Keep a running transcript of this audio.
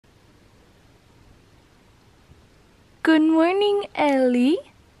Good morning, Ellie.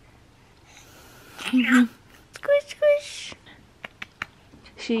 Squish, squish.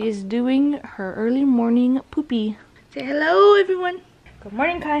 She is doing her early morning poopy. Say hello, everyone. Good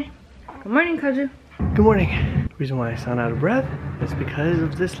morning, Kai. Good morning, Kaju. Good morning. The reason why I sound out of breath is because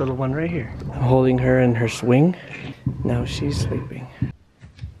of this little one right here. I'm holding her in her swing. Now she's sleeping.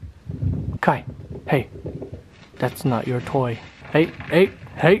 Kai, hey, that's not your toy. Hey, hey,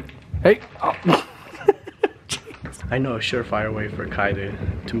 hey, hey. Oh. I know a surefire way for Kai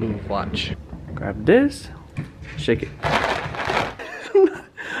to move. Watch. Grab this, shake it.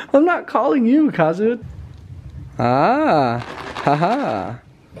 I'm not calling you, Kazu. Ah, haha.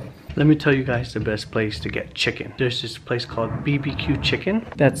 Let me tell you guys the best place to get chicken. There's this place called BBQ Chicken.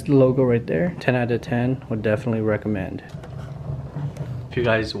 That's the logo right there. 10 out of 10, would definitely recommend. If you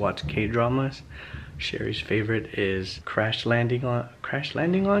guys watch K-dramas, Sherry's favorite is Crash Landing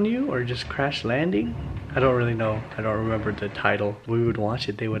on You, or just Crash Landing? I don't really know. I don't remember the title. We would watch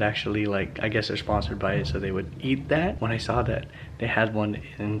it. They would actually, like, I guess they're sponsored by it, so they would eat that. When I saw that they had one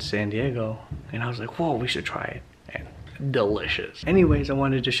in San Diego, and I was like, whoa, we should try it. And delicious. Anyways, I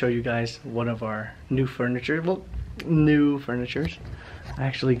wanted to show you guys one of our new furniture. Well, new furnitures. I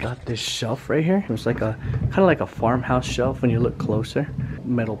actually got this shelf right here. It's like a kind of like a farmhouse shelf when you look closer.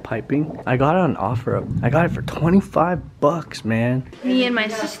 Metal piping. I got it on offer. I got it for 25 bucks, man. Me and my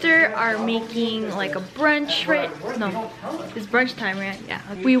sister are making like a brunch, right? No, it's brunch time, right? Yeah.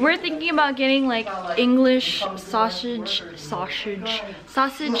 We were thinking about getting like English sausage egg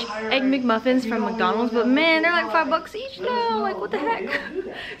McMuffins from McDonald's, but man, they're like $5 each now. Like, what the heck?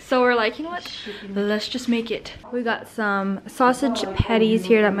 So we're like, you know what? Let's just make it. We got some sausage patties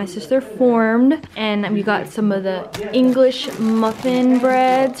here that my sister formed, and we got some of the English muffin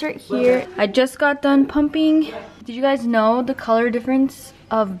breads right here. I just got done pumping. Did you guys know the color difference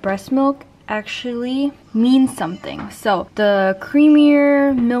of breast milk actually means something? So the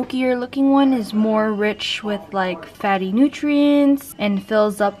creamier, milkier looking one is more rich with like fatty nutrients and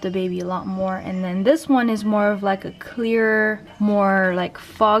fills up the baby a lot more, and then this one is more of like a clearer, more like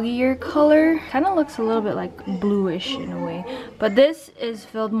foggier color. Kind of looks a little bit like bluish in a way, but this is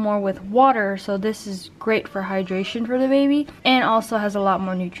filled more with water, so this is great for hydration for the baby, and also has a lot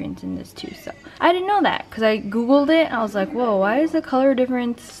more nutrients in this too. So I didn't know that because I googled it. I was like, whoa, why is the color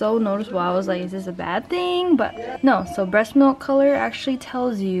difference so noticeable? I was like, is this a bad thing? But no, so breast milk color actually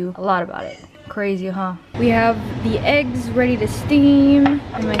tells you a lot about it. Crazy, huh? We have the eggs ready to steam,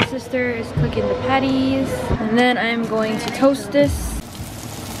 and my sister is cooking the patties, and then I'm going to toast this.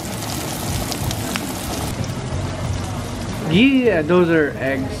 Yeah, those are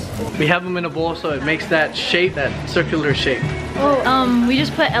eggs. We have them in a bowl so it makes that shape, that circular shape. Oh, we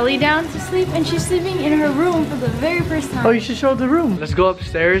just put Ellie down to sleep, and she's sleeping in her room for the very first time. Oh, you should show the room. Let's go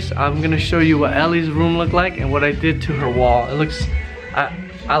upstairs. I'm gonna show you what Ellie's room looked like and what I did to her wall. It looks,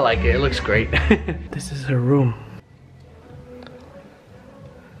 I like it. It looks great. This is her room.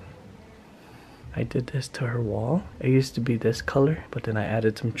 I did this to her wall. It used to be this color, but then I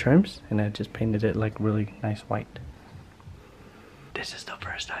added some trims and I just painted it like really nice white. This is the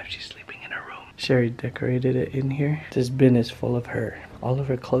first time she's sleeping in her room. Sherry decorated it in here. This bin is full of all of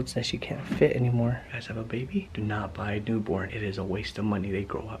her clothes that she can't fit anymore. You guys have a baby? Do not buy a newborn. It is a waste of money. They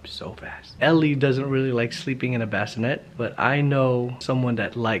grow up so fast. Ellie doesn't really like sleeping in a bassinet, but I know someone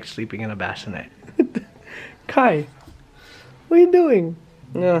that likes sleeping in a bassinet. Kai, what are you doing?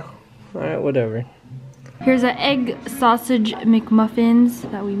 No, alright, whatever. Here's an egg sausage McMuffins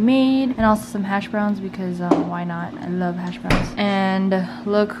that we made, and also some hash browns because why not? I love hash browns. And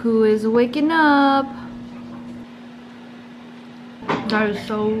look who is waking up. That is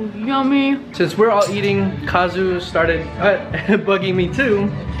so yummy. Since we're all eating, Kazu started bugging me too.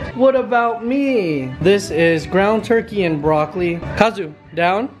 What about me? This is ground turkey and broccoli. Kazu,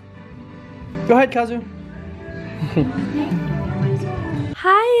 down. Go ahead, Kazu.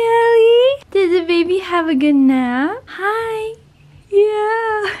 Hi, Ellie. Did the baby have a good nap? Hi.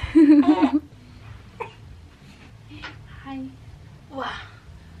 Yeah. Hi. Wow.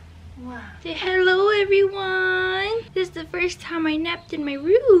 Wow. Say hello, everyone. This is the first time I napped in my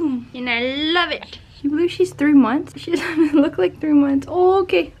room, and I love it. You believe she's 3 months? She doesn't look like 3 months. Oh,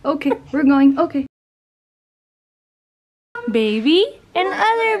 okay. Okay, we're going. Okay. Baby and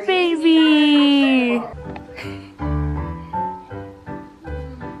other baby.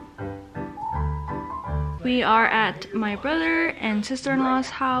 We are at my brother and sister-in-law's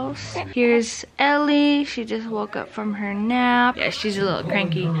house. Here's Ellie. She just woke up from her nap. Yeah, she's a little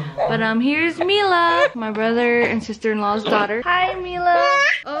cranky. But here's Mila, my brother and sister-in-law's daughter. Hi, Mila.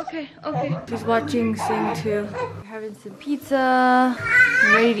 Okay, okay. She's watching Sing too. We're having some pizza.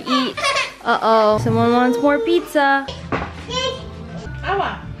 I'm ready to eat. Uh-oh, someone wants more pizza.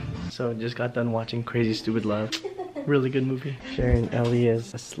 So just got done watching Crazy Stupid Love. Really good movie. Sharon Ellie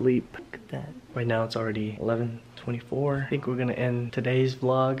is asleep. Look at that. Right now it's already 11:24. I think we're gonna end today's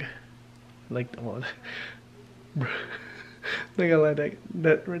vlog. Like, oh, not gonna lie,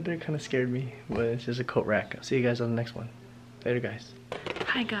 that right there kind of scared me, but it's just a coat rack. I'll see you guys on the next one. Later, guys.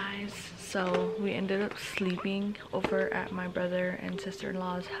 Hi guys. So we ended up sleeping over at my brother and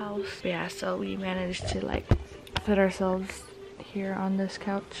sister-in-law's house. Yeah, so we managed to like fit ourselves here on this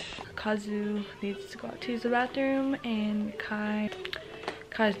couch. Kazu needs to go out to use the bathroom, and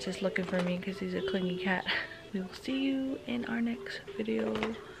Kai's just looking for me because he's a clingy cat. We will see you in our next video.